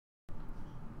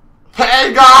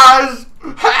Hey guys!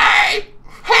 Hey!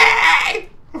 Hey!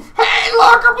 Hey,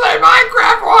 look, I'm playing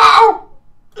Minecraft, whoa!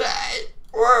 Hey!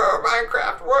 Whoa,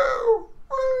 Minecraft, whoa!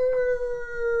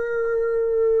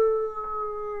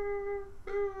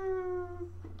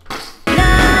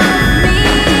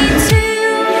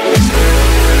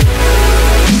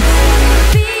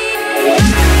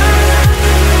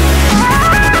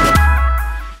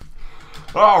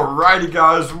 Alrighty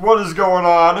guys, what is going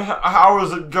on? How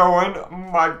is it going?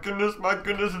 My goodness,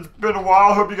 it's been a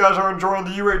while. Hope you guys are enjoying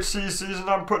the UHC season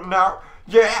I'm putting out.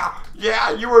 Yeah,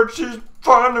 UHC's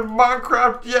fun in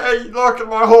Minecraft. Yay, look at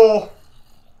my hole.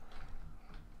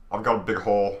 I've got a big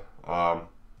hole.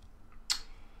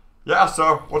 Yeah,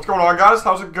 so what's going on guys?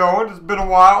 How's it going? It's been a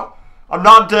while. I'm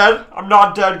not dead. I'm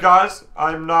not dead, guys.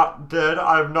 I'm not dead.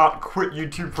 I have not quit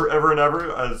YouTube forever and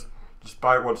ever, as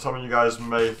despite what some of you guys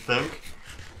may think.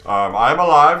 I am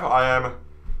alive. I am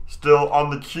still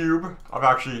on the cube. I've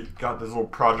actually got this little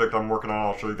project I'm working on.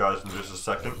 I'll show you guys in just a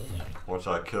second. Once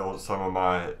I kill some of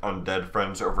my undead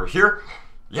friends over here.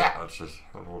 Yeah,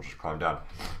 we'll just climb down.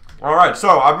 Alright,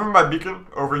 so I've moved my beacon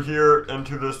over here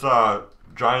into this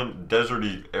giant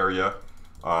deserty area.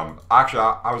 Actually,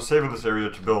 I was saving this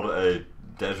area to build a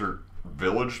desert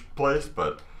village place,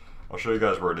 but I'll show you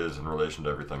guys where it is in relation to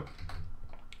everything.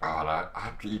 God, I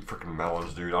have to eat freaking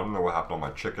melons, dude. I don't know what happened on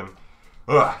my chicken.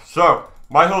 Ugh. So,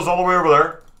 my hill's all the way over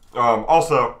there.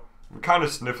 Also, I'm kind of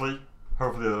sniffly.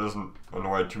 Hopefully that doesn't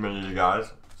annoy too many of you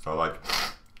guys. So, like,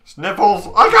 sniffles.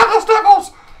 I got the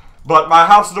sniffles! But my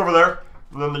house is over there.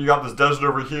 And then you got this desert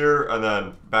over here. And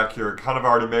then back here, kind of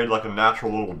already made like a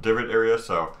natural little divot area.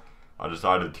 So, I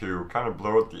decided to kind of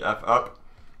blow it the F up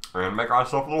and make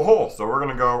myself a little hole. So, we're going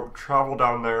to go travel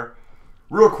down there.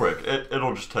 Real quick,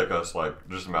 it'll just take us like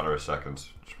just a matter of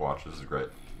seconds. Just watch, this is great.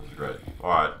 This is great.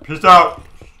 Alright, peace out.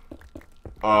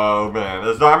 Oh man,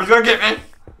 this diamond's gonna get me.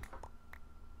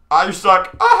 Ah, you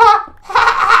suck.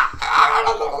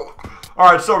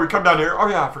 Alright, so we come down here. Oh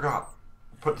yeah, I forgot.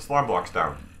 Put the slime blocks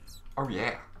down. Oh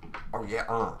yeah. Oh yeah,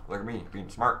 look at me, being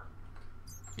smart.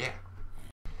 Yeah.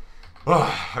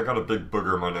 I got a big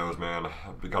booger in my nose, man.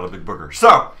 I got a big booger.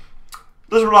 So,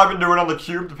 this is what I've been doing on the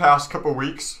cube the past couple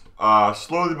weeks.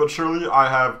 Slowly but surely, I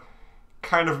have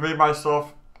kind of made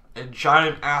myself a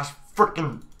giant ass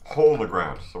freaking hole in the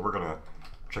ground. So we're gonna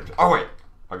check it. Oh wait,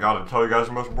 I gotta tell you guys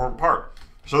the most important part.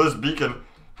 So this beacon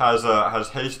has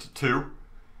haste 2.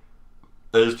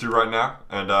 It is 2 right now,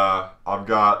 and I've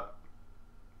got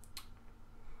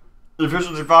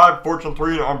efficiency 5, fortune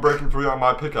 3, and unbreaking 3 on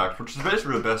my pickaxe, which is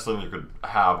basically the best thing you could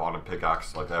have on a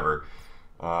pickaxe like ever.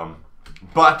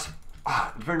 But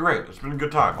it's been great. It's been a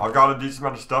good time. I've got a decent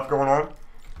amount of stuff going on.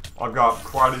 I've got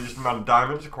quite a decent amount of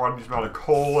diamonds, quite a decent amount of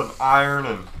coal and iron,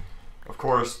 and of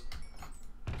course,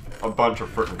 a bunch of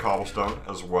freaking cobblestone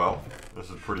as well.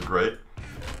 This is pretty great.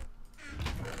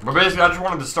 But basically, I just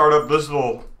wanted to start up this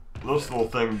little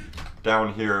thing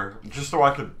down here, just so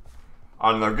I could,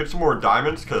 I don't know, get some more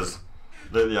diamonds, because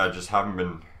lately I just haven't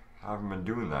been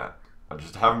doing that. I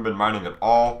just haven't been mining at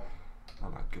all. Oh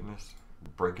my goodness,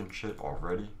 breaking shit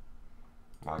already.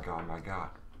 My god, my god.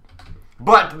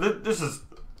 But this is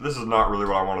not really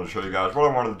what I wanted to show you guys. What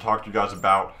I wanted to talk to you guys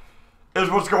about is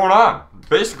what's going on.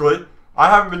 Basically, I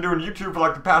haven't been doing YouTube for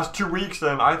like the past 2 weeks,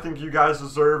 and I think you guys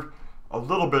deserve a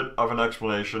little bit of an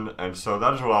explanation, and so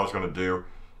that is what I was going to do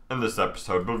in this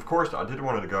episode. But of course, I did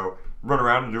want to go run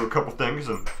around and do a couple things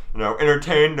and, you know,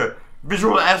 entertain the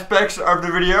visual aspects of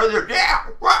the video. Yeah,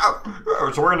 wow.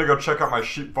 So we're going to go check out my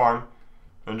sheep farm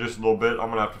in just a little bit.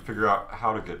 I'm going to have to figure out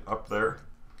how to get up there.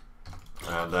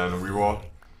 And then we will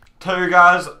tell you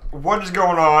guys what is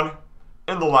going on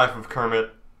in the life of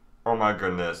Kermit. Oh my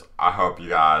goodness. I hope you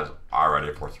guys are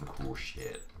ready for some cool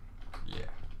shit. Yeah.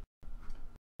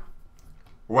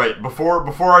 Wait, before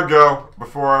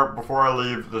I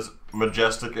leave this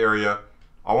majestic area,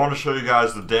 I want to show you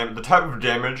guys the type of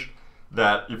damage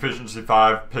that efficiency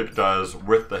 5 pick does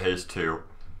with the haste 2.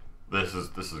 This is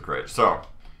great. So,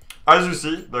 as you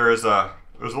see, there's a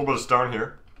little bit of stone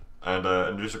here. And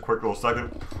in just a quick little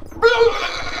second. Woo!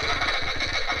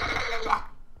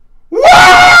 Woo!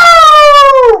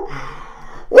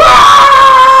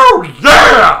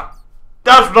 Yeah!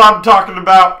 That's what I'm talking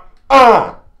about.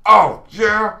 Oh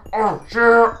yeah.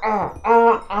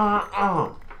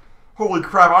 Holy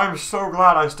crap, I'm so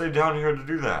glad I stayed down here to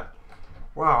do that.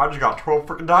 Wow, I just got 12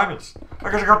 freaking diamonds. I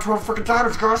guess I got 12 freaking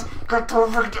diamonds, guys. Got 12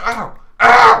 freaking ow!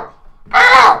 Ow!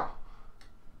 Ow!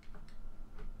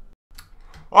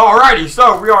 Alrighty,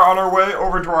 so we are on our way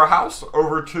over to our house,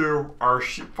 over to our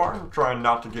sheep farm, trying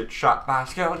not to get shot by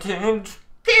skeletons.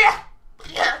 Yeah.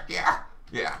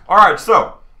 Alright,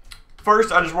 so,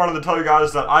 first I just wanted to tell you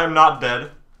guys that I am not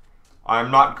dead.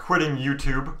 I'm not quitting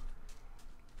YouTube.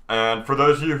 And for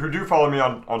those of you who do follow me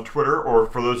on Twitter, or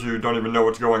for those of you who don't even know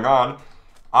what's going on,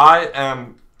 I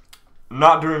am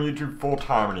not doing YouTube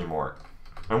full-time anymore.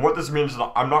 And what this means is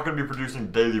that I'm not going to be producing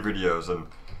daily videos, and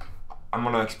I'm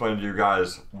going to explain to you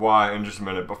guys why in just a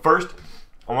minute. But first,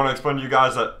 I want to explain to you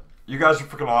guys that you guys are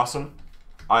freaking awesome.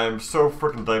 I am so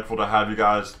freaking thankful to have you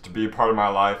guys to be a part of my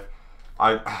life.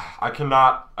 I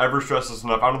cannot ever stress this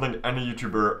enough. I don't think any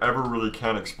YouTuber ever really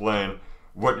can explain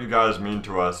what you guys mean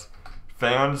to us.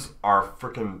 Fans are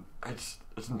freaking, it's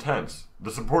intense. The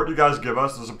support you guys give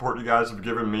us, the support you guys have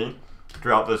given me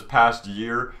throughout this past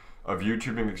year of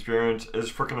YouTubing experience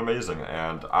is freaking amazing.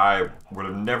 And I would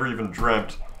have never even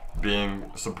dreamt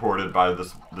being supported by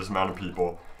this amount of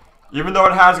people. Even though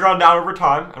it has gone down over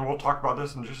time, and we'll talk about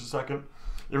this in just a second.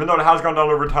 Even though it has gone down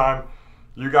over time,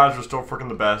 you guys are still freaking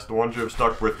the best. The ones who have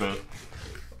stuck with me.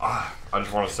 I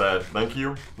just want to say thank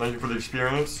you. Thank you for the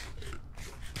experience.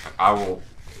 I will,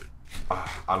 I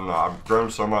don't know, I've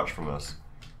grown so much from this.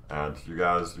 And you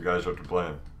guys are to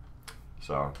blame.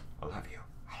 So, I love you.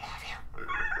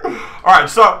 Alright,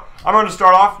 so I'm going to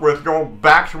start off with going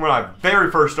back to when I very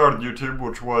first started YouTube,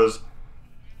 which was,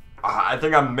 I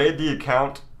think I made the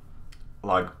account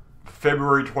like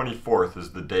February 24th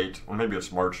is the date, or maybe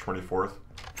it's March 24th.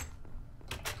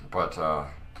 But,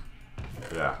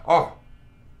 yeah. Oh,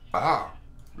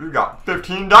 we've got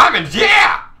 15 diamonds,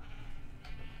 yeah!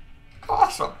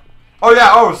 Awesome. Oh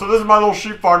yeah, so this is my little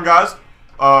sheep farm, guys.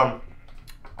 I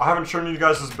haven't shown you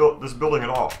guys this building at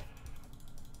all.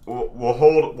 We'll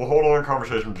hold on in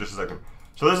conversation for just a second.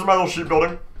 So this is my little sheep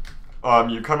building.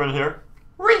 You come in here,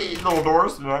 whee, little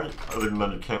doors, you know, and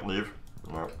then you can't leave.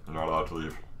 No, you're not allowed to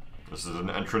leave. This is an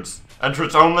entrance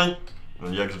only,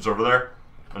 and the exit's over there.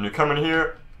 And you come in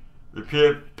here, you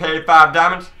pay 5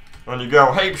 diamonds, and you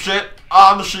go, hey shit,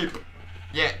 on the sheep.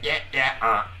 Yeah,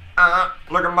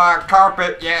 look at my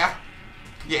carpet, yeah.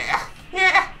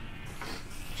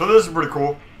 So this is pretty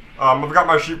cool. I've got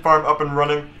my sheep farm up and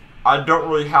running. I don't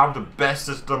really have the best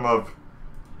system of,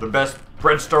 the best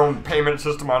redstone payment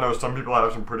system. I know some people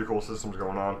have some pretty cool systems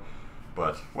going on,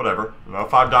 but whatever. You know,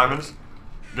 5 diamonds,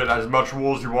 get as much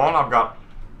wool as you want. I've got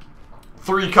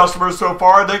 3 customers so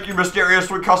far. Thank you, mysterious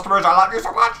 3 customers. I love you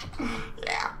so much.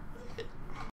 Yeah.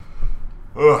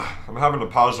 Ugh, I'm having to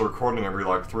pause the recording every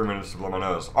like 3 minutes to blow my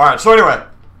nose. Alright, so anyway,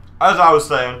 as I was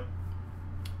saying,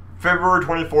 February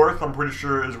 24th, I'm pretty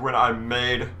sure, is when I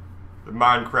made the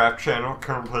Minecraft channel,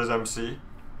 Current Plays MC.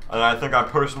 And I think I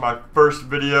posted my first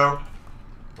video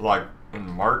like in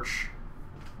March,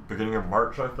 beginning of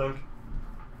March, I think.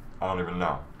 I don't even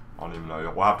know.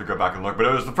 We'll have to go back and look. But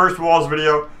it was the first Walls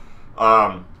video.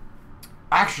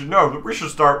 Actually, no, we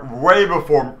should start way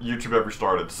before YouTube ever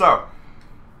started. So,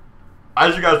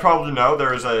 as you guys probably know,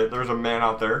 there's a man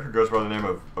out there who goes by the name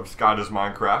of Sky Does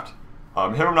Minecraft.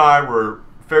 Him and I were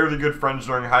fairly good friends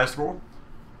during high school.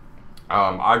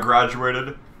 I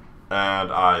graduated,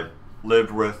 and I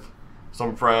lived with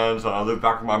some friends, and I lived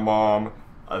back with my mom.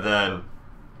 And then,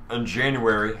 in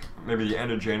January, maybe the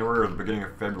end of January or the beginning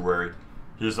of February,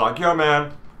 he's like, yo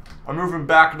man, I'm moving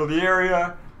back into the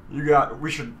area,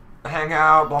 we should hang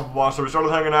out, blah blah blah. So we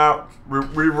started hanging out.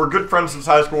 We were good friends since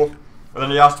high school, and then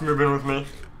he asked to move in with me,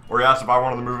 or he asked if I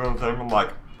wanted to move in with him. I'm like,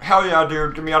 hell yeah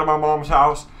dude, get me out of my mom's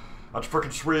house, that's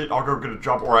freaking sweet, I'll go get a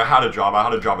job. Or I had a job at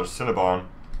Cinnabon,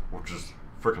 which is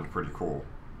freaking pretty cool.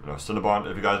 You know, Cinnabon,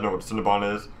 if you guys know what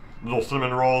Cinnabon is, little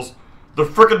cinnamon rolls, they're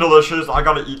freaking delicious. I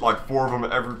got to eat like 4 of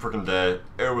them every freaking day.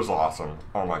 It was awesome.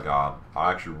 Oh my god,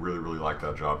 I actually really liked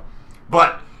that job.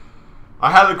 But I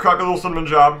had a crappy little cinnamon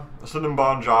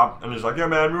Cinnabon job, and he's like, yeah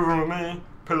man, move in with me,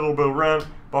 pay a little bit of rent,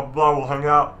 blah blah blah, we'll hang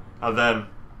out. And then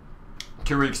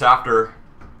 2 weeks after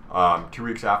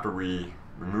we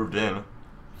moved in,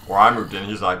 or I moved in,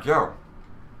 he's like, yo,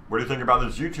 what do you think about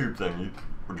this YouTube thing?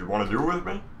 Would you want to do it with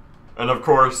me? And of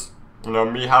course, you know,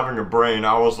 me having a brain,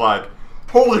 I was like,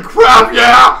 holy crap,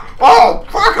 yeah! Oh,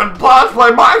 fucking let's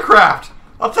play Minecraft!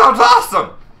 That sounds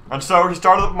awesome! And so he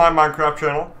started up my Minecraft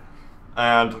channel,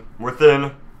 and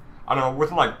within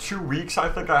like 2 weeks, I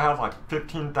think I had like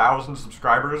 15,000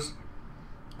 subscribers.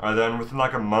 And then within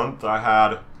like a month, I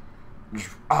had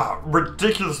just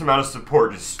ridiculous amount of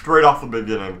support just straight off the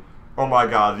beginning. Oh my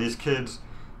god, these kids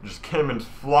just came in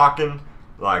flocking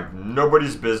like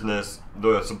nobody's business.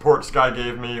 The support Sky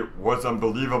gave me was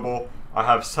unbelievable. I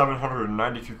have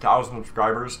 792,000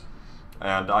 subscribers,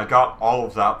 and I got all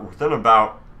of that within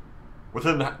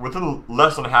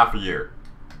less than half a year.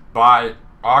 By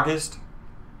August,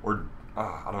 or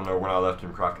I don't know when I left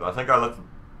Team Crafted. I think I left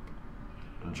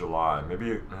in July,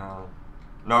 maybe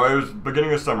no, it was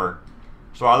beginning of summer.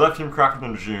 So I left Team Crafted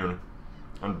in June,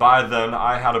 And by then,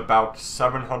 I had about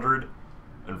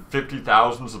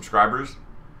 750,000 subscribers.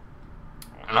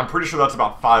 And I'm pretty sure that's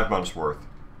about 5 months worth.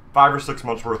 5 or 6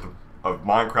 months worth of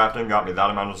Minecrafting got me that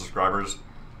amount of subscribers.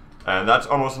 And that's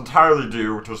almost entirely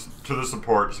due to the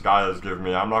support this guy has given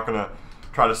me. I'm not going to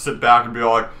try to sit back and be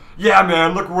all like, yeah,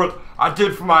 man, look what I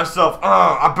did for myself.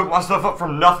 I built myself up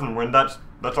from nothing, when that's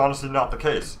honestly not the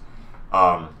case.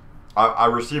 I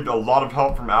received a lot of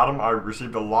help from Adam. I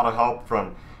received a lot of help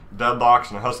from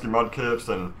Deadlocks and Husky Mudkips,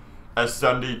 and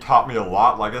SND taught me a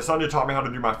lot. Like, SND taught me how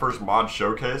to do my first mod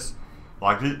showcase.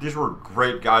 Like, these were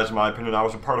great guys in my opinion. I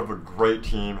was a part of a great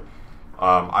team.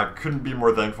 I couldn't be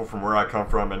more thankful from where I come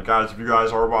from. And guys, if you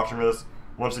guys are watching this,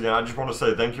 once again, I just want to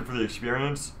say thank you for the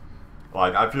experience.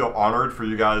 Like, I feel honored for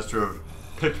you guys to have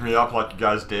picked me up like you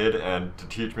guys did and to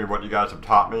teach me what you guys have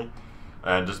taught me.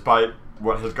 And despite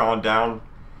what has gone down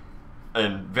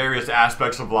in various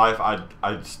aspects of life, I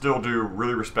still do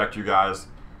really respect you guys.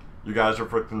 You guys are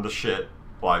freaking the shit.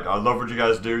 Like, I love what you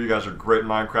guys do. You guys are great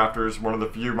Minecrafters. One of the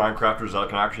few Minecrafters that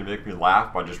can actually make me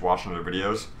laugh by just watching their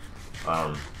videos.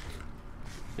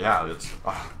 Yeah, it's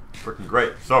freaking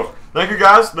great. So, thank you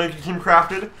guys. Thank you, Team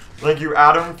Crafted. Thank you,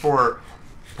 Adam, for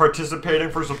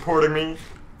participating, for supporting me,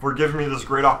 for giving me this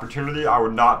great opportunity. I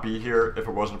would not be here if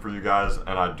it wasn't for you guys,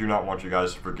 and I do not want you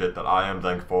guys to forget that I am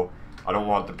thankful. I don't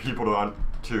want the people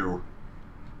to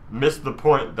miss the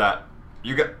point that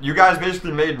you guys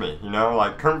basically made me, you know?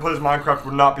 Like, Kermit Plays Minecraft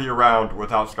would not be around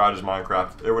without Sky Does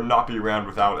Minecraft. It would not be around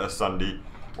without SND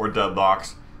or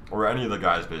Deadlocks or any of the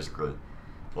guys, basically.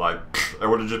 Like, it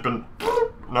would have just been,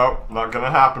 nope, not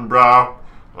gonna happen, bro.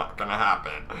 Not gonna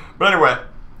happen. But anyway,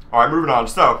 alright, moving on.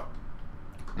 So,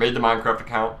 made the Minecraft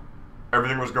account.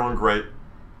 Everything was going great.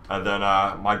 And then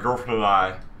my girlfriend and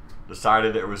I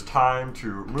decided it was time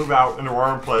to move out into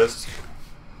our own place.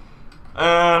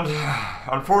 And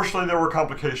unfortunately, there were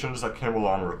complications that came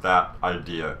along with that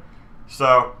idea.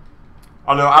 So,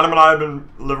 I know Adam and I have been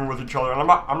living with each other, and I'm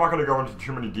not going to go into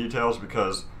too many details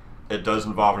because it does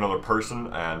involve another person,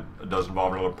 and it does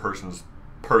involve another person's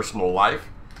personal life.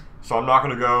 So I'm not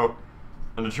going to go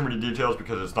into too many details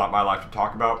because it's not my life to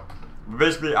talk about. But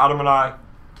basically, Adam and I,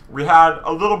 we had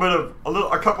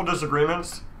a couple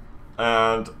disagreements,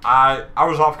 and I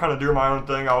was off kind of doing my own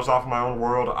thing. I was off in my own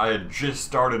world. I had just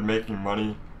started making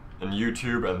money in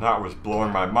YouTube, and that was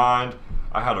blowing my mind.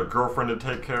 I had a girlfriend to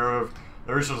take care of.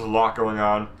 There was just a lot going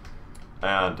on,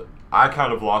 and I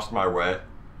kind of lost my way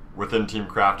within Team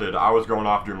Crafted. I was going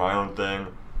off doing my own thing.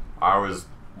 I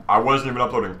wasn't even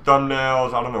uploading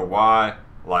thumbnails. I don't know why.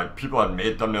 Like, people had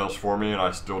made thumbnails for me, and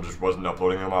I still just wasn't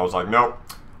uploading them. I was like, nope,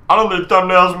 I don't need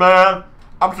thumbnails, man.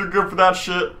 I'm too good for that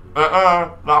shit.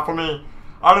 Not for me.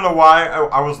 I don't know why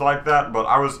I was like that, but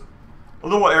I was a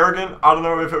little arrogant. I don't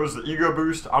know if it was the ego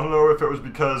boost. I don't know if it was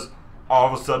because all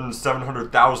of a sudden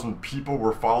 700,000 people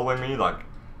were following me. Like,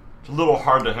 it's a little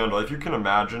hard to handle. If you can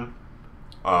imagine,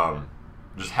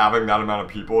 just having that amount of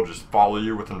people just follow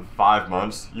you within 5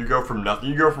 months. You go from nothing.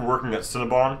 You go from working at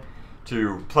Cinnabon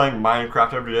to playing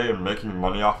Minecraft every day and making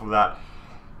money off of that.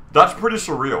 That's pretty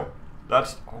surreal.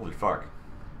 That's, holy fuck.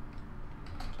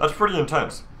 That's pretty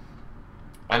intense.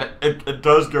 And it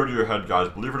does go to your head, guys.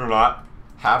 Believe it or not,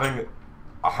 having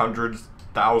hundreds,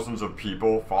 thousands of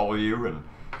people follow you and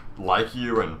like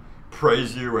you and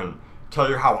praise you and tell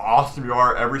you how awesome you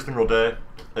are every single day,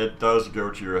 it does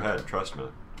go to your head. Trust me.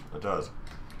 It does.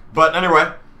 But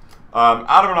anyway,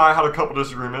 Adam and I had a couple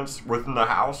disagreements within the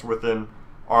house, within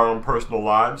our own personal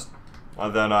lives.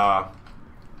 And then, I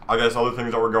guess other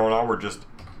things that were going on were just,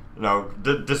 you know,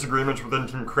 disagreements within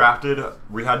Team Crafted.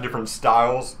 We had different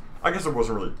styles. I guess it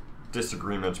wasn't really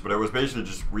disagreements, but it was basically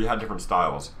just we had different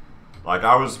styles. Like,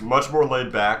 I was much more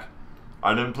laid back.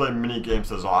 I didn't play mini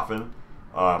games as often.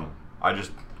 I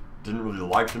just didn't really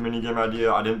like the mini game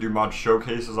idea. I didn't do mod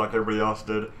showcases like everybody else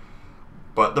did.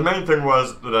 But the main thing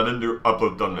was that I didn't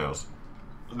upload thumbnails.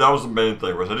 That was the main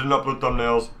thing, was I didn't upload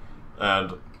thumbnails,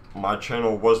 and my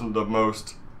channel wasn't the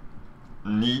most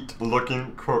neat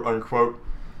looking, quote unquote.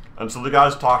 And so the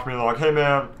guys talked to me and they're like, hey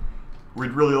man,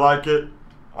 we'd really like it.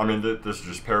 I mean, this is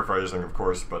just paraphrasing, of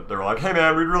course, but they were like, hey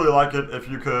man, we'd really like it if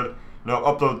you could, you know,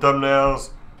 upload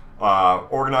thumbnails,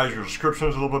 organize your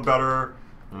descriptions a little bit better,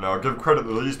 you know, give credit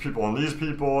to these people and these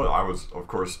people. I was, of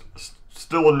course,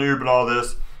 still a noob in all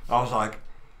this. I was like,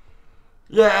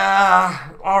 yeah,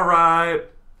 alright,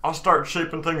 I'll start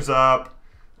shaping things up.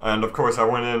 And of course I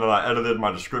went in and I edited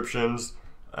my descriptions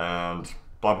and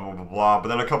blah blah blah blah blah. But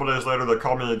then a couple days later they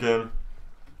called me again,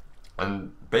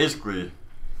 and basically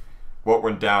what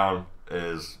went down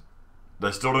is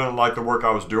they still didn't like the work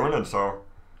I was doing, and so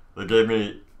they gave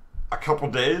me a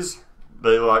couple days.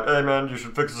 they were like, hey man, you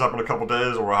should fix this up in a couple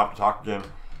days or we'll have to talk again.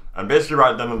 And basically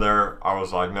right then and there, I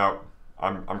was like, nope,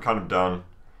 I'm kind of done.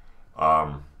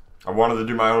 I wanted to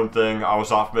do my own thing. I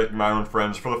was off making my own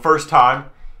friends. For the first time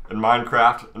in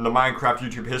Minecraft, in the Minecraft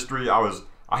YouTube history,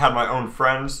 I had my own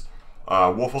friends.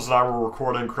 Wolfles and I were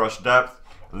recording Crush Depth,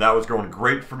 and that was going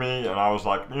great for me, and I was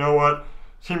like, you know what?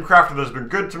 Team Crafted has been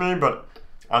good to me, but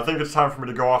I think it's time for me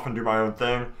to go off and do my own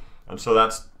thing. And so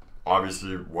that's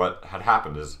obviously what had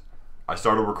happened is I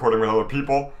started recording with other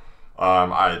people.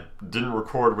 I didn't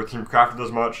record with Team Crafted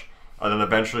as much, and then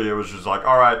eventually it was just like,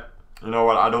 alright, you know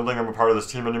what, I don't think I'm a part of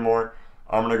this team anymore.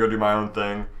 I'm going to go do my own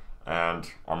thing, and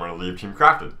I'm going to leave Team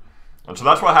Crafted. And so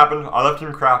that's what happened. I left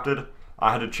Team Crafted.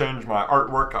 I had to change my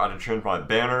artwork. I had to change my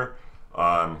banner.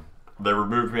 They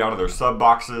removed me out of their sub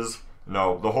boxes.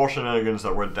 No, the whole shenanigans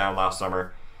that went down last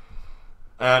summer.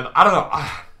 And I don't know.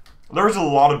 There was a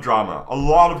lot of drama. A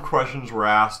lot of questions were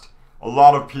asked. A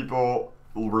lot of people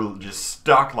were just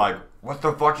stuck like, what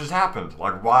the fuck just happened?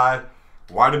 Like, why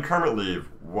did Kermit leave?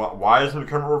 Why isn't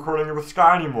Kermit recording with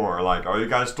Sky anymore? Like, are you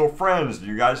guys still friends? Do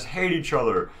you guys hate each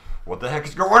other? What the heck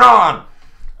is going on?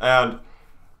 And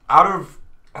out of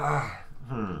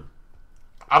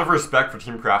respect for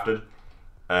Team Crafted,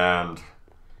 and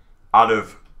out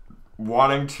of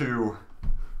wanting to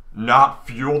not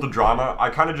fuel the drama, I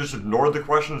kind of just ignored the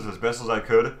questions as best as I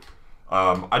could.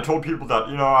 I told people that,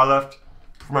 you know, I left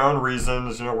for my own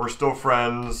reasons, you know, we're still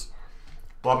friends,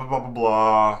 blah, blah, blah, blah,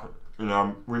 blah. You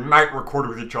know, we might record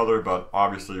with each other, but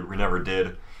obviously we never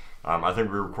did. I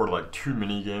think we recorded like 2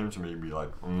 mini games maybe like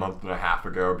a month and a half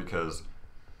ago because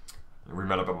we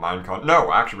met up at Minecon.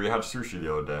 No, actually we had sushi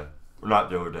the other day. Well, not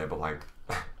the other day, but like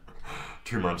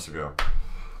 2 months ago.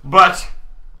 But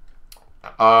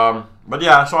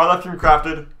yeah, so I left Team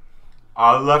Crafted.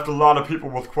 I left a lot of people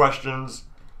with questions,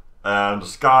 and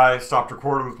Sky stopped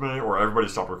recording with me, or everybody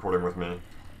stopped recording with me.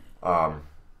 I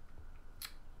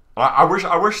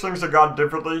wish things had gone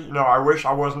differently. You know, I wish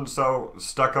I wasn't so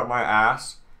stuck up my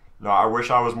ass. You know, I wish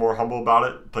I was more humble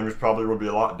about it. Things probably would be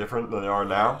a lot different than they are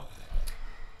now.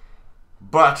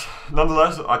 But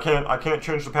nonetheless, I can't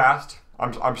change the past.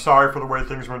 I'm sorry for the way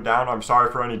things went down. I'm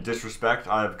sorry for any disrespect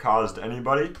I have caused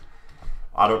anybody.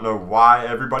 I don't know why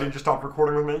everybody just stopped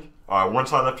recording with me.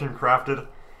 Once I left Team Crafted,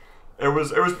 it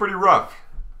was pretty rough.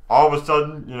 All of a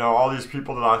sudden, you know, all these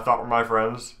people that I thought were my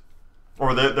friends,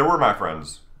 or they were my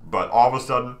friends, but all of a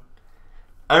sudden,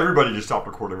 everybody just stopped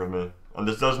recording with me. And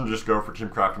this doesn't just go for Team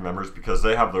Crafted members because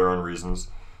they have their own reasons.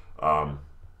 At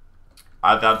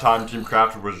that time, Team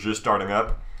Crafted was just starting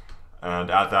up, and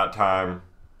at that time,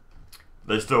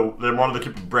 they wanted to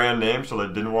keep a brand name, so they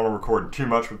didn't want to record too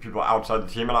much with people outside the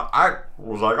team. And I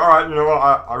was like, all right, you know what,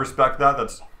 I respect that.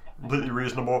 That's completely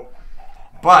reasonable.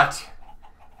 But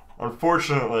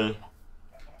unfortunately,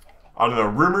 I don't know,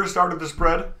 rumors started to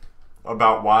spread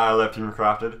about why I left Team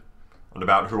Crafted and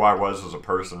about who I was as a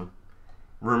person.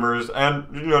 Rumors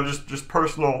and, you know, just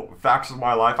personal facts of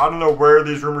my life. I don't know where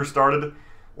these rumors started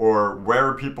or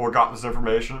where people got this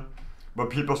information,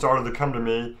 but people started to come to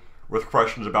me with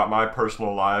questions about my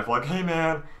personal life. Like, hey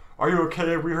man, are you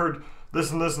okay? We heard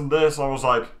this and this and this. And I was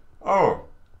like, oh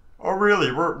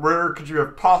really? Where could you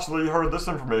have possibly heard this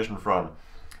information from?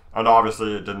 And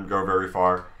obviously it didn't go very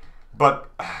far. But,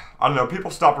 I don't know,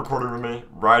 people stopped recording with me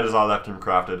right as I left Team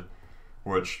Crafted,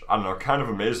 which, I don't know, kind of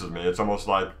amazes me. It's almost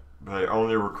like they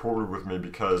only recorded with me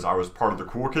because I was part of the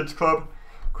Cool Kids Club,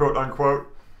 quote unquote.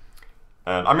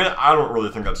 And, I mean, I don't really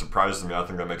think that surprises me. I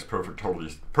think that makes perfect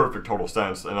total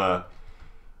sense. In a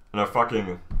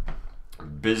fucking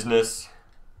business,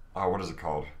 what is it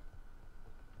called?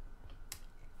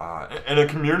 In a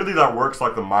community that works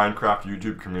like the Minecraft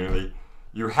YouTube community,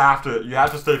 you have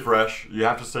to stay fresh, you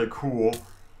have to stay cool,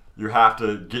 you have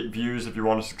to get views if you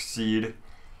want to succeed,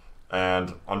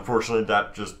 and unfortunately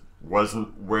that just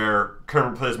wasn't where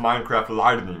Kermit Plays Minecraft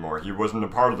lied anymore. He wasn't a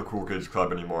part of the Cool Kids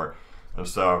Club anymore. And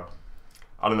so,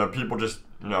 I don't know, people just,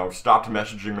 you know, stopped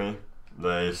messaging me,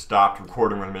 they stopped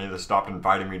recording with me, they stopped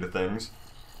inviting me to things.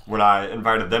 When I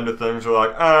invited them to things, they're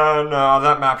like, oh no,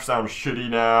 that map sounds shitty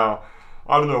now.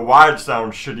 I don't know why it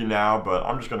sounds shitty now, but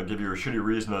I'm just going to give you a shitty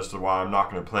reason as to why I'm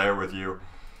not going to play it with you.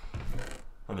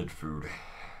 I need food.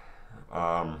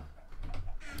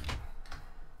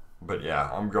 But yeah,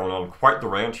 I'm going on quite the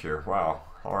rant here. Wow.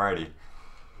 Alrighty.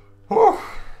 Whew.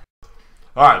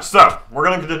 Alright, so, we're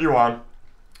going to continue on.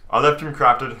 I left Team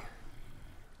Crafted.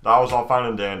 That was all fine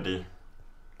and dandy.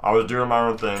 I was doing my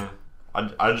own thing.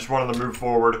 I just wanted to move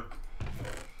forward.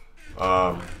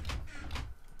 Let me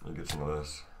get some of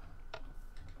this.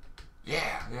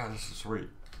 Yeah, this is sweet.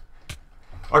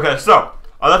 Okay, so,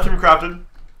 I left Team Crafted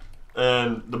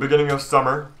in the beginning of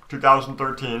summer,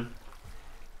 2013.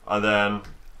 And then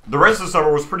the rest of the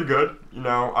summer was pretty good. You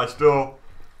know, I still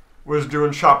was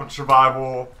doing Shop and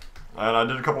Survival, and I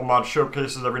did a couple mod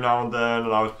showcases every now and then,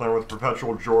 and I was playing with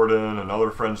Perpetual Jordan and other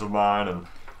friends of mine, and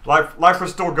life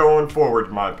was still going forward,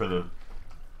 in my opinion.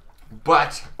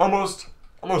 But almost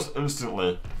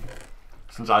instantly,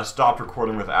 since I stopped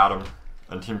recording with Adam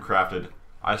and Team Crafted,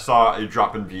 I saw a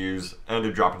drop in views and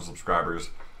a drop in subscribers,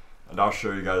 and I'll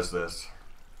show you guys this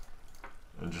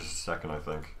in just a second, I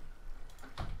think.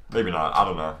 Maybe not, I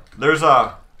don't know.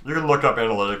 You can look up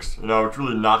analytics. You know, it's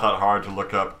really not that hard to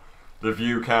look up the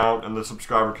view count and the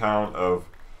subscriber count of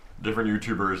different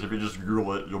YouTubers. If you just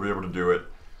Google it, you'll be able to do it.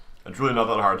 It's really not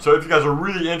that hard. So if you guys are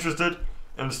really interested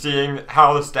in seeing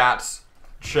how the stats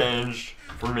changed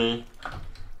for me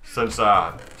since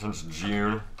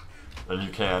June, then you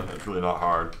can. It's really not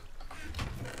hard.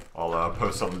 I'll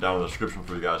post something down in the description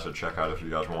for you guys to check out if you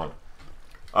guys want.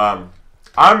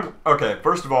 Okay,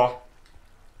 first of all,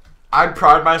 I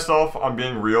pride myself on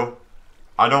being real.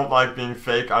 I don't like being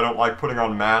fake. I don't like putting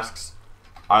on masks.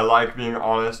 I like being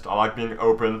honest. I like being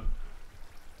open.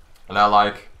 And I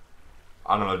like,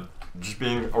 I don't know, just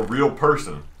being a real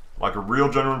person. Like a real,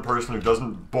 genuine person who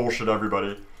doesn't bullshit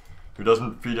everybody. Who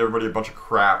doesn't feed everybody a bunch of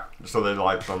crap so they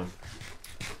like them.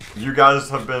 You guys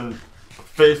have been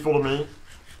faithful to me.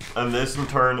 And this, in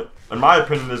turn, in my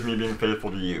opinion, is me being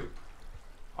faithful to you.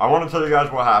 I want to tell you guys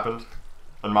what happened.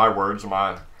 In my words, in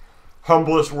my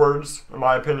humblest words, in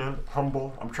my opinion.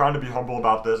 Humble. I'm trying to be humble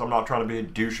about this. I'm not trying to be a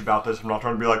douche about this. I'm not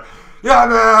trying to be like, yeah,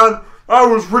 man, I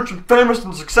was rich and famous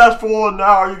and successful, and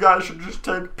now you guys should just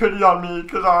take pity on me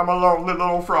because I'm a lonely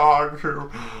little frog who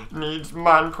needs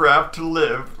Minecraft to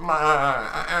live. No,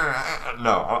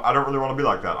 I don't really want to be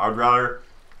like that. I'd rather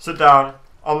sit down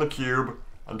on the cube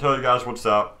and tell you guys what's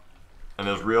up in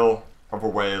as real of a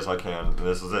way as I can, and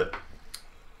this is it.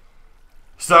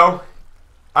 So,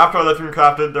 after I left Team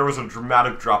Crafted, there was a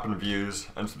dramatic drop in views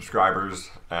and subscribers,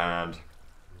 and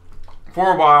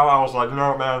for a while I was like, you know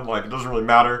what, man, like, it doesn't really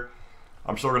matter.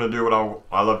 I'm still going to do what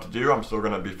I love to do. I'm still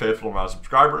going to be faithful to my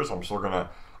subscribers. I'm still going to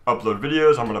upload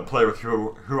videos. I'm going to play with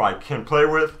who I can play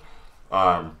with.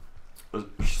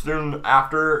 Soon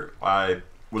after, I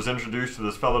was introduced to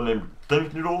this fellow named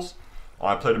Think Noodles.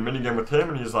 I played a minigame with him,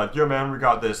 and he's like, yo, man, we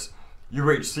got this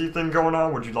UHC thing going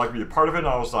on, would you like to be a part of it? And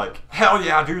I was like, hell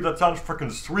yeah, dude, that sounds freaking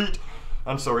sweet.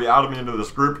 And so he added me into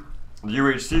this group, the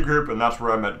UHC group, and that's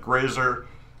where I met Grazer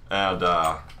and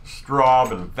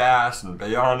Straub and Vass and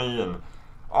Bayani and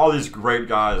all these great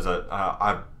guys that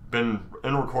I've been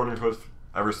in recordings with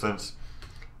ever since.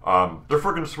 They're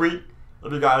freaking sweet.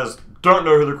 If you guys don't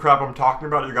know who the crap I'm talking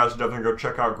about, you guys should definitely go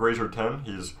check out Grazer10.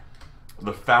 He's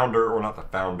the founder, or not the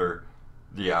founder,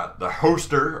 the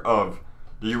hoster of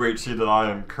the UHC that I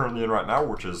am currently in right now,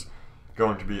 which is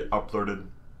going to be uploaded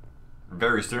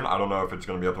very soon. I don't know if it's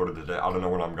going to be uploaded today. I don't know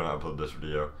when I'm going to upload this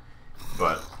video.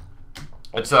 But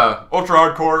it's ultra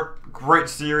hardcore, great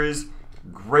series,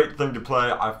 great thing to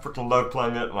play. I freaking love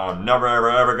playing it, and I'm never,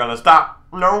 ever, ever going to stop.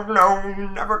 No,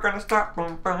 never going to stop.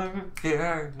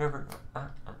 Yeah, never.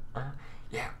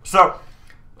 Yeah. So,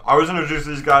 I was introduced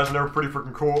to these guys, and they were pretty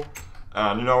freaking cool.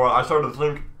 And you know what? I started to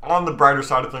think on the brighter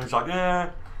side of things, like, yeah,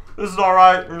 this is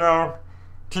alright, you know,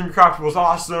 Team Crafted was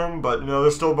awesome, but, you know,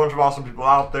 there's still a bunch of awesome people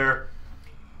out there.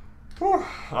 Whew.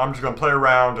 I'm just going to play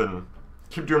around and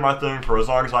keep doing my thing for as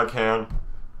long as I can.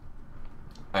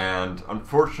 And,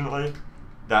 unfortunately,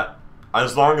 that,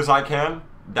 as long as I can,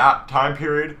 that time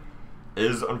period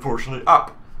is, unfortunately,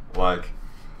 up. Like,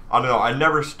 I don't know, I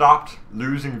never stopped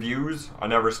losing views. I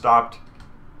never stopped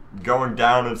going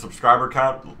down in subscriber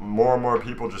count. More and more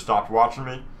people just stopped watching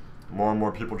me. More and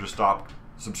more people just stopped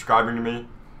subscribing to me.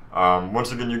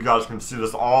 Once again, you guys can see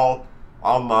this all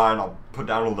online. I'll put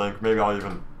down a link. Maybe I'll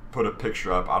even put a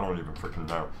picture up. I don't even freaking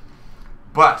know.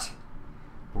 But,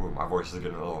 ooh, my voice is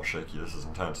getting a little shaky. This is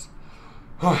intense.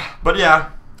 But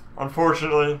yeah,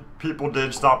 unfortunately, people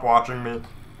did stop watching me.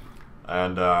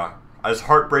 And as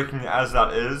heartbreaking as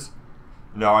that is,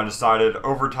 you know, I decided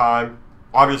over time,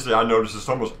 obviously I noticed this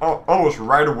almost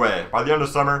right away. By the end of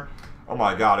summer, oh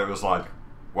my god, it was like,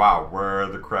 wow,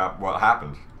 what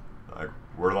happened? Like,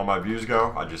 where did all my views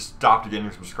go? I just stopped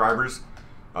getting subscribers.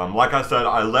 Like I said,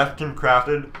 I left Team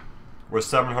Crafted with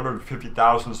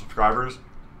 750,000 subscribers.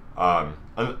 And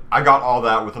I got all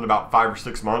that within about 5 or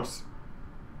 6 months.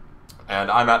 And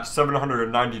I'm at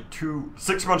 792.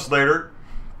 6 months later,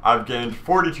 I've gained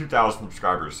 42,000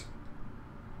 subscribers.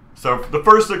 So for the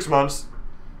first 6 months,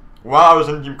 while I was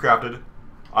in Team Crafted,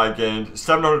 I gained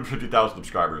 750,000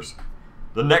 subscribers.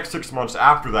 The next 6 months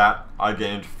after that, I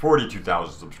gained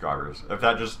 42,000 subscribers. If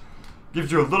that just gives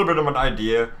you a little bit of an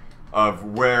idea of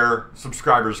where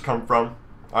subscribers come from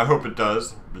I hope it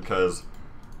does, because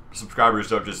subscribers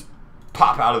don't just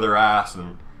pop out of their ass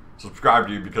and subscribe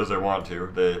to you because they want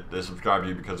to. They subscribe to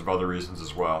you because of other reasons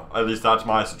as well. At least that's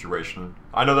my situation.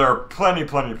 I know there are plenty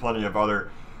of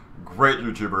other great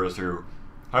YouTubers who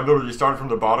have literally started from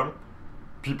the bottom.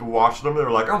 People watch them, they're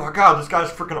like, oh my god, this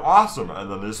guy's freaking awesome, and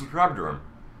then they subscribe to him.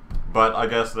 But I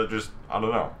guess that just, I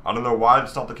don't know. I don't know why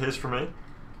it's not the case for me.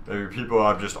 Maybe people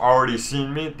have just already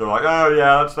seen me. They're like, oh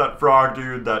yeah, that's that frog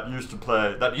dude that used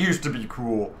to be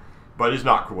cool, but he's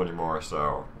not cool anymore,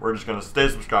 so we're just gonna stay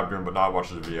subscribed to him but not watch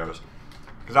his videos.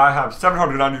 Because I have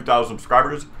 790,000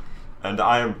 subscribers, and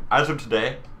I am, as of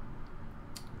today,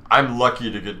 I'm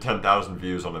lucky to get 10,000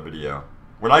 views on a video.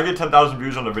 When I get 10,000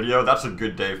 views on a video, that's a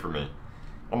good day for me.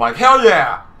 I'm like, hell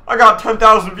yeah! I got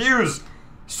 10,000 views!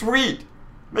 Sweet!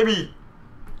 Maybe,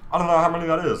 I don't know how many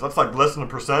that is. That's like less than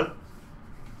 1%.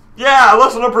 Yeah,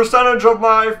 less than a percentage of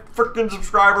my freaking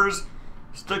subscribers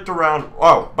sticked around.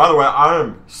 Oh, by the way, I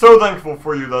am so thankful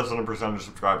for you less than a percentage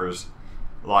subscribers.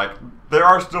 Like, there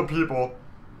are still people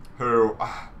who,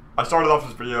 I started off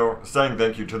this video saying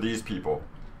thank you to these people.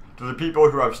 To the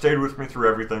people who have stayed with me through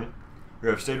everything, who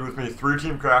have stayed with me through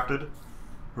Team Crafted,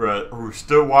 who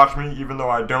still watch me even though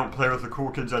I don't play with the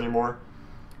cool kids anymore.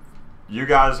 You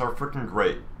guys are freaking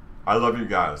great. I love you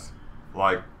guys.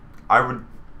 Like, I would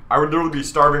literally be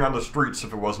starving on the streets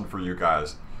if it wasn't for you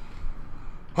guys.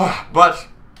 But,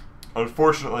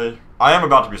 unfortunately, I am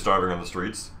about to be starving on the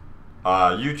streets.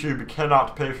 YouTube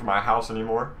cannot pay for my house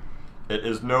anymore. It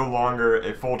is no longer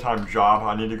a full-time job.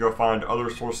 I need to go find other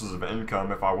sources of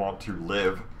income if I want to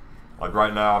live. Like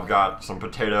right now, I've got some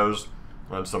potatoes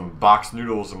and some boxed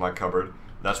noodles in my cupboard.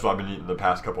 That's what I've been eating the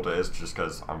past couple days, just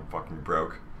because I'm fucking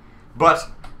broke. But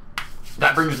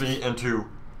that brings me into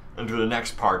the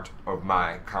next part of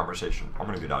my conversation. I'm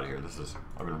gonna get out of here.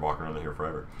 I've been walking around here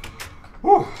forever.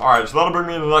 Whew. Alright, so that'll bring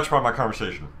me into the next part of my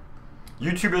conversation.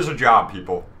 YouTube is a job,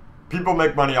 people. People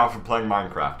make money off of playing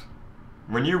Minecraft.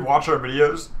 When you watch our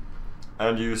videos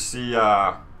and you see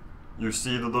the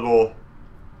little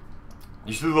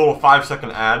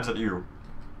 5-second ads that you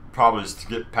probably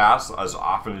skip past as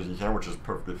often as you can, which is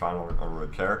perfectly fine. I don't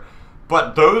really care.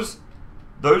 But those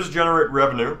generate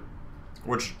revenue,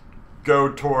 which go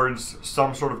towards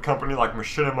some sort of company like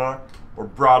Machinima or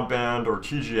Broadband or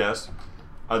TGS,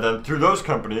 and then through those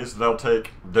companies they'll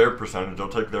take their percentage, they'll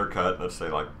take their cut, let's say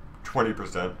like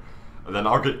 20%, and then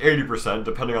I'll get 80%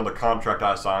 depending on the contract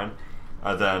I sign,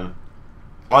 and then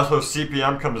also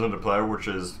CPM comes into play, which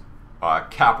is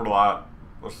capital I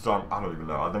don't even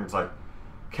know. I think it's like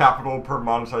capital per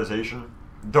monetization.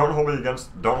 Don't hold that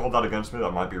against me.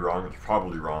 That might be wrong. It's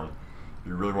probably wrong. If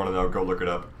you really want to know, go look it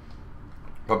up.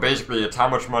 But basically, it's how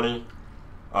much money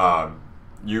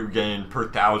you gain per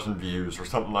 1,000 views or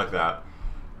something like that.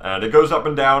 And it goes up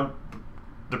and down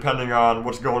depending on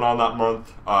what's going on that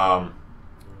month.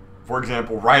 For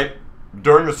example, right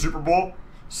during the Super Bowl,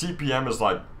 CPM is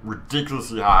like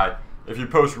ridiculously high. If you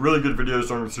post really good videos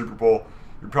during the Super Bowl,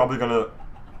 you're probably gonna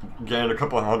gain a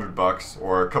couple $100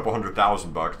 or a couple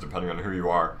 $100,000, depending on who you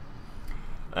are.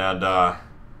 And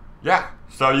yeah,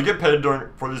 so you get paid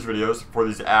for these videos, for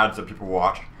these ads that people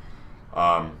watch.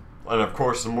 And of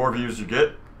course, the more views you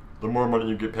get, the more money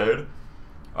you get paid.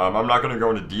 I'm not going to go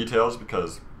into details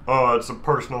because, it's a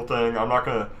personal thing. I'm not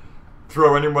going to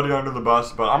throw anybody under the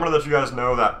bus, but I'm going to let you guys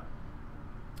know that,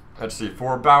 let's see,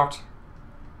 for about,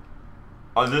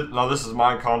 now this is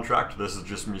my contract. This is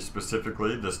just me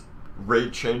specifically. This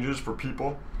rate changes for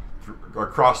people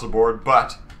across the board,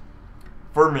 but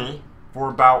for me, for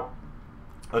about,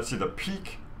 let's see, the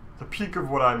peak of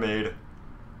what I made,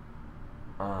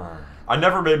 I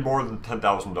never made more than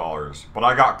 $10,000, but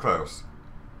I got close.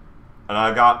 And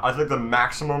I think the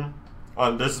maximum,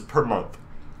 this is per month,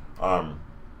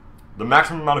 the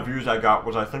maximum amount of views I got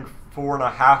was, I think,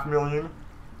 4.5 million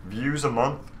views a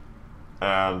month.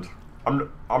 And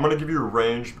I'm going to give you a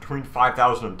range between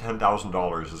 $5,000 and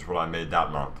 $10,000 is what I made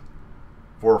that month.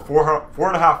 For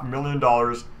 $4.5 million,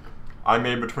 I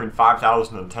made between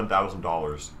 $5,000 and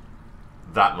 $10,000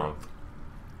 that month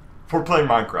for playing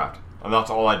Minecraft, and that's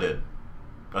all I did.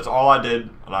 That's all I did,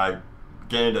 and I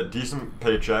gained a decent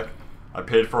paycheck. I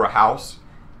paid for a house,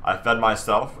 I fed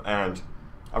myself, and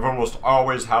I've almost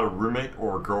always had a roommate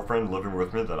or a girlfriend living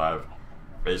with me that I've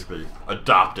basically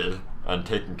adopted and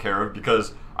taken care of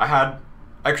because I had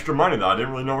extra money that I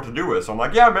didn't really know what to do with. So I'm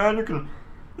like, yeah, man, you can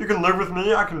live with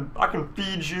me. I can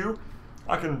feed you.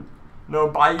 I can,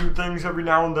 buy you things every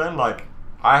now and then. Like,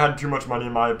 I had too much money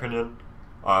in my opinion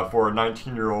for a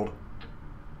 19-year-old.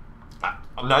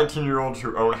 19-year-olds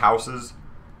who own houses.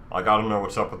 Like, I don't know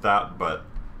what's up with that, but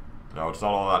it's not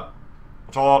all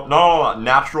It's all not all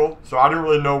natural, so I didn't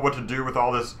really know what to do with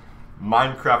all this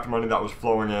Minecraft money that was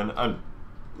flowing in. And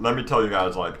let me tell you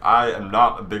guys, like, I am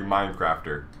not a big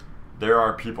Minecrafter. There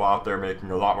are people out there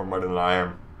making a lot more money than I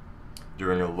am,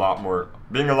 doing a lot more,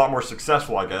 being a lot more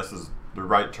successful, I guess is the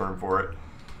right term for it.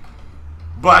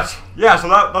 But yeah, so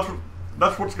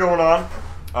that's what's going on.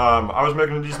 I was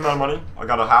making a decent amount of money. I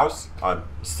got a house. I'm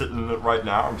sitting in it right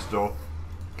now. I'm still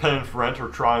paying for rent, or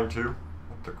trying to.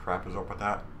 What the crap is up with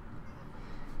that?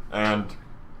 And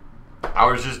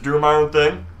I was just doing my own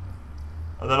thing.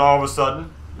 And then all of a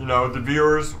sudden, you know, the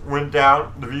viewers went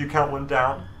down, the view count went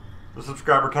down, the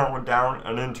subscriber count went down,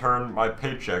 and in turn, my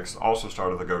paychecks also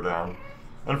started to go down.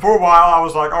 And for a while, I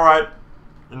was like, alright,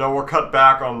 you know, we'll cut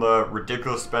back on the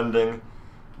ridiculous spending.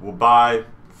 We'll buy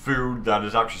food that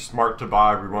is actually smart to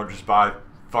buy. We won't just buy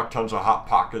fuck tons of Hot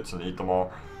Pockets and eat them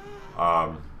all.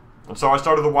 And so I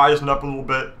started to wisen up a little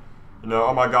bit. You know,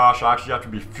 oh my gosh, I actually have to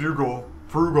be frugal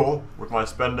with my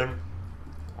spending.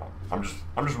 I'm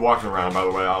just walking around, by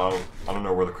the way. I don't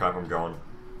know where the crap I'm going.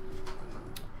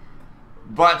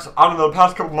 But I don't know, the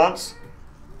past couple months,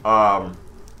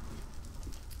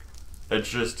 it's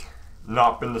just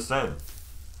not been the same.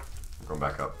 I'm going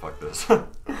back up, fuck this.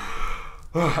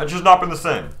 It's just not been the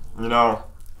same. You know,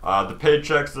 the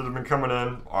paychecks that have been coming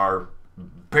in are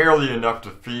barely enough to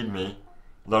feed me,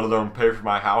 let alone pay for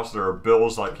my house. There are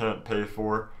bills I can't pay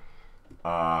for.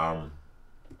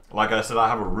 Like I said, I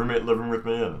have a roommate living with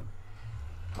me, and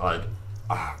like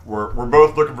we're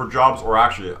both looking for jobs, or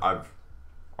actually I've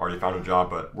already found a job,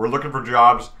 but we're looking for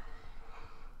jobs.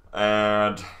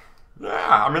 And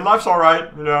yeah, I mean, life's all right.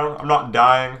 You know, I'm not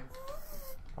dying.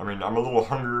 I mean, I'm a little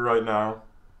hungry right now.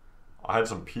 I had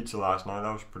some pizza last night.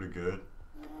 That was pretty good.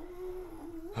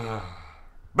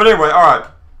 But anyway, alright.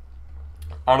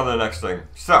 On to the next thing.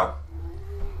 So,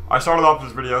 I started off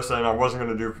this video saying I wasn't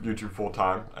going to do YouTube full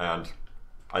time, and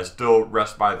I still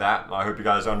rest by that, and I hope you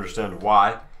guys understand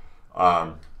why.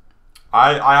 I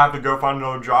have to go find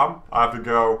another job. I have to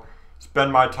go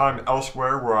spend my time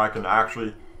elsewhere where I can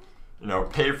actually, you know,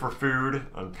 pay for food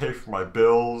and pay for my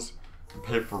bills and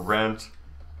pay for rent.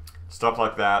 Stuff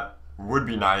like that would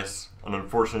be nice, and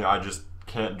unfortunately I just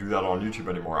can't do that on YouTube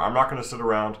anymore. I'm not going to sit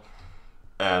around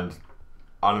and,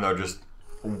 I don't know, just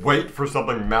wait for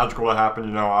something magical to happen.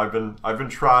 You know, I've been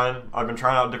trying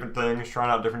out different things, trying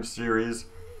out different series,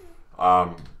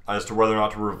 as to whether or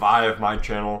not to revive my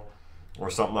channel or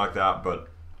something like that. But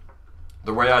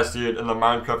the way I see it in the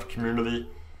Minecraft community,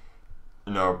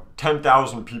 you know,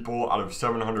 10,000 people out of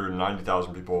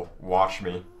 790,000 people watch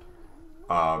me.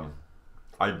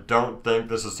 I don't think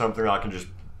this is something that I can just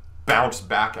bounce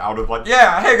back out of, like,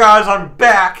 yeah, hey guys, I'm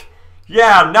back.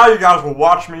 Yeah, now you guys will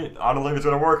watch me. I don't think it's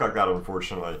going to work like that,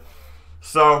 unfortunately.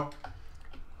 So,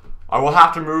 I will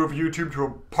have to move YouTube to a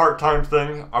part-time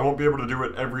thing. I won't be able to do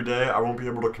it every day. I won't be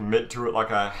able to commit to it like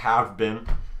I have been.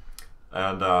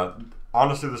 And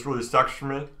honestly, this really sucks for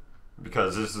me,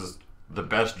 because this is the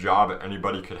best job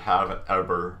anybody could have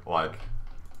ever. Like,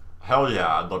 hell yeah,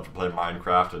 I'd love to play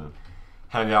Minecraft and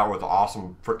hang out with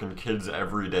awesome freaking kids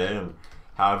every day and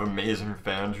have amazing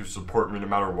fans who support me no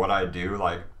matter what I do.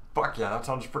 Like, fuck yeah, that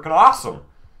sounds freaking awesome.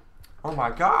 Oh my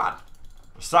god.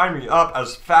 Sign me up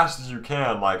as fast as you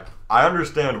can. Like, I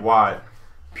understand why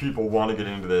people want to get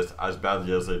into this as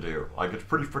badly as they do. Like, it's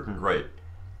pretty freaking great.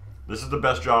 This is the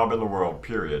best job in the world,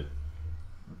 period.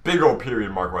 Big old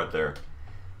period mark right there.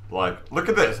 Like, look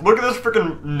at this. Look at this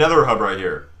freaking nether hub right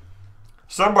here.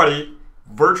 Somebody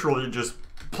virtually just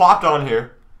plopped on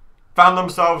here, found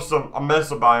themselves a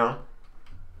mesa biome,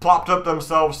 plopped up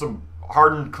themselves some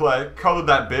hardened clay, colored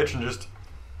that bitch, and just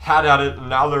had at it, and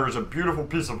now there is a beautiful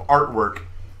piece of artwork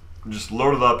just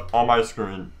loaded up on my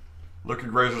screen. Look at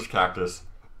Grazer's cactus.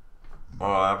 Oh,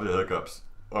 I have the hiccups.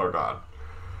 Oh god.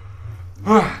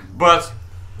 But,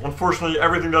 unfortunately,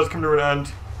 everything does come to an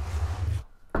end.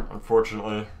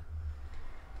 Unfortunately.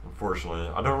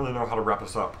 I don't really know how to wrap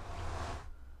this up.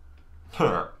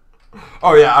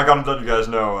 Oh yeah, I gotta let you guys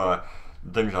know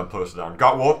things I've posted down.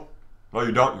 Got wool? No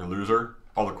you don't, you loser.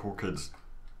 All the cool kids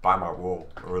buy my wool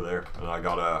over there. And I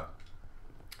got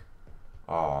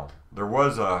there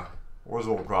was a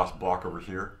little glass block over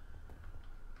here.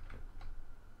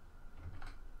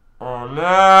 Oh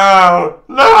no!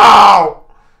 No!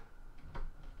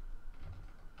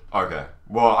 Okay,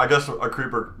 well I guess a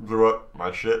creeper blew up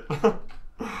my shit.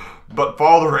 But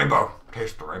follow the rainbow.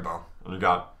 Taste the rainbow. And you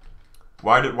got,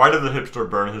 why did the hipster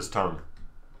burn his tongue?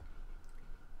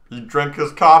 He drank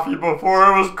his coffee before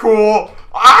it was cool.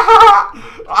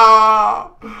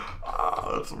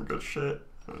 That's some good shit.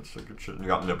 That's some good shit. And you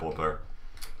got nipple up there.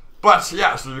 But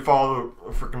yeah, so you follow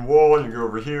the freaking wall and you go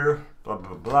over here, blah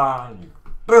blah blah, and you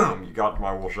Boom! You got to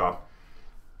my wool shop.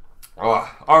 Oh,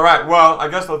 alright, well, I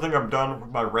guess I think I'm done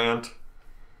with my rant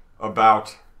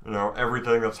about, you know,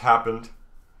 everything that's happened.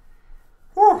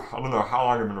 Whew, I don't know how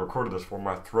long I've been recording this for.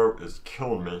 My throat is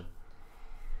killing me.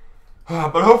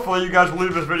 But hopefully you guys will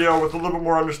leave this video with a little bit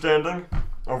more understanding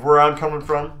of where I'm coming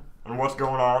from and what's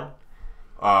going on.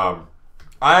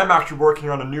 I am actually working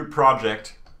on a new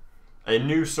project, a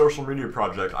new social media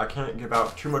project. I can't give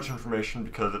out too much information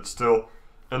because it's still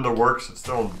in the works. It's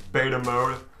still in beta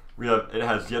mode. It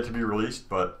has yet to be released,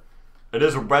 but it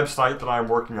is a website that I'm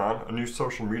working on, a new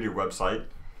social media website,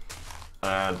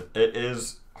 and it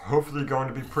is hopefully going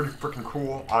to be pretty freaking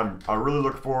cool. I really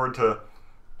look forward to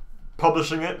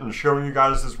publishing it and showing you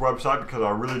guys this website because I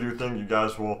really do think you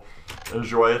guys will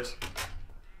enjoy it.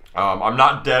 I'm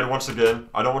not dead once again.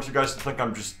 I don't want you guys to think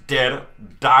I'm just dead,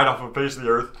 died off the face of the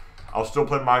earth. I'll still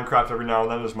play Minecraft every now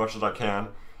and then as much as I can.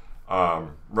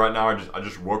 Right now I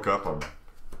just woke up. I'm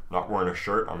not wearing a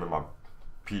shirt. I'm in my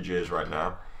PJs right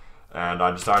now. And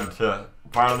I decided to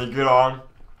finally get on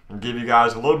and give you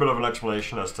guys a little bit of an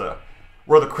explanation as to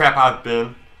where the crap I've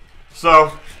been.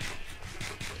 So,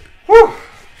 whew,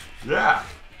 yeah.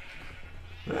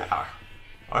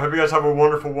 I hope you guys have a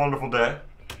wonderful, wonderful day.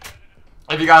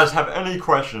 If you guys have any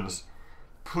questions,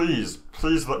 please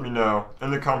let me know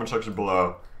in the comment section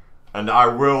below, and I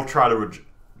will try to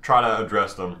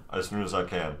address them as soon as I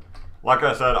can. Like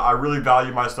I said, I really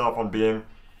value myself on being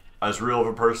as real of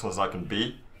a person as I can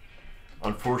be.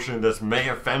 Unfortunately, this may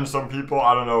offend some people.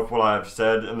 I don't know if what I've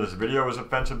said in this video is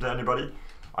offensive to anybody.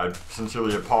 I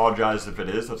sincerely apologize if it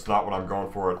is. That's not what I'm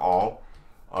going for at all.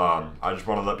 I just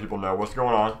want to let people know what's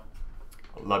going on.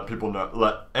 Let people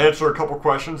know, answer a couple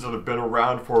questions that have been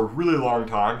around for a really long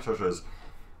time, such as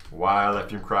why I left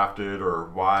Team Crafted or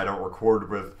why I don't record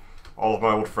with all of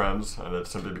my old friends, and it's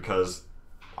simply because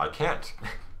I can't.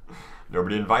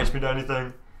 Nobody invites me to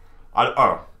anything. I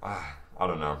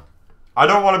don't know. I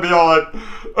don't want to be all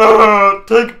like,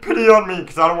 take pity on me,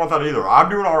 because I don't want that either. I'm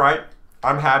doing alright.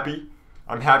 I'm happy.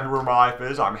 I'm happy where my life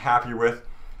is. I'm happy with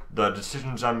the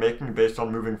decisions I'm making based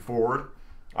on moving forward.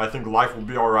 I think life will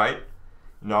be alright.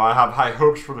 You know, I have high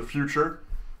hopes for the future.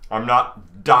 I'm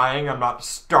not dying. I'm not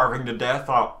starving to death.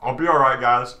 I'll be alright,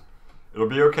 guys. It'll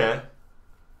be okay.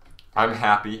 I'm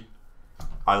happy.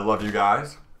 I love you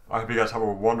guys. I hope you guys have a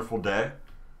wonderful day.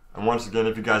 And once again,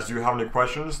 if you guys do have any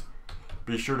questions,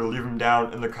 be sure to leave them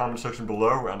down in the comment section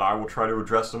below, and I will try to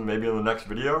address them maybe in the next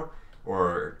video,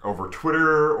 or over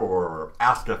Twitter, or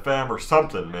Ask FM, or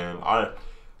something, man.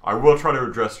 I will try to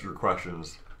address your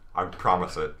questions. I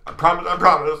promise it. I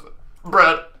promise.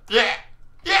 Brett. Yeah.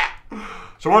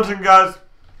 So once again, guys,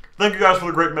 thank you guys for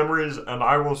the great memories, and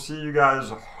I will see you guys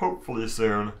hopefully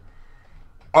soon.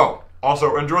 Oh,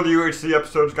 also, enjoy the UHC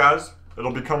episodes, guys.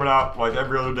 It'll be coming out like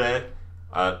every other day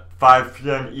at 5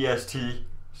 p.m. EST.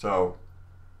 So,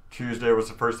 Tuesday was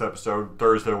the first episode.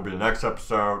 Thursday will be the next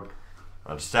episode.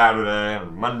 On Saturday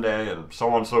and Monday and so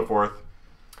on and so forth.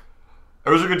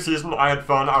 It was a good season. I had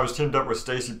fun. I was teamed up with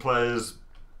Stacy Plays.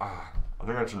 I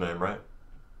think that's your name, right?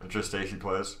 It's just Stacy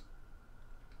Plays.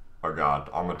 Oh god,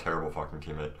 I'm a terrible fucking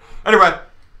teammate. Anyway,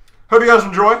 hope you guys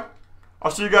enjoy.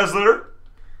 I'll see you guys later.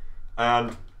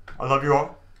 And I love you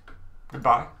all.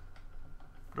 Goodbye.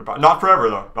 Goodbye. Not forever,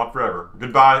 though. Not forever.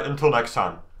 Goodbye until next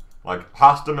time. Like,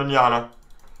 hasta mañana.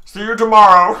 See you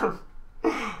tomorrow.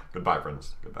 Goodbye,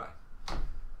 friends. Goodbye.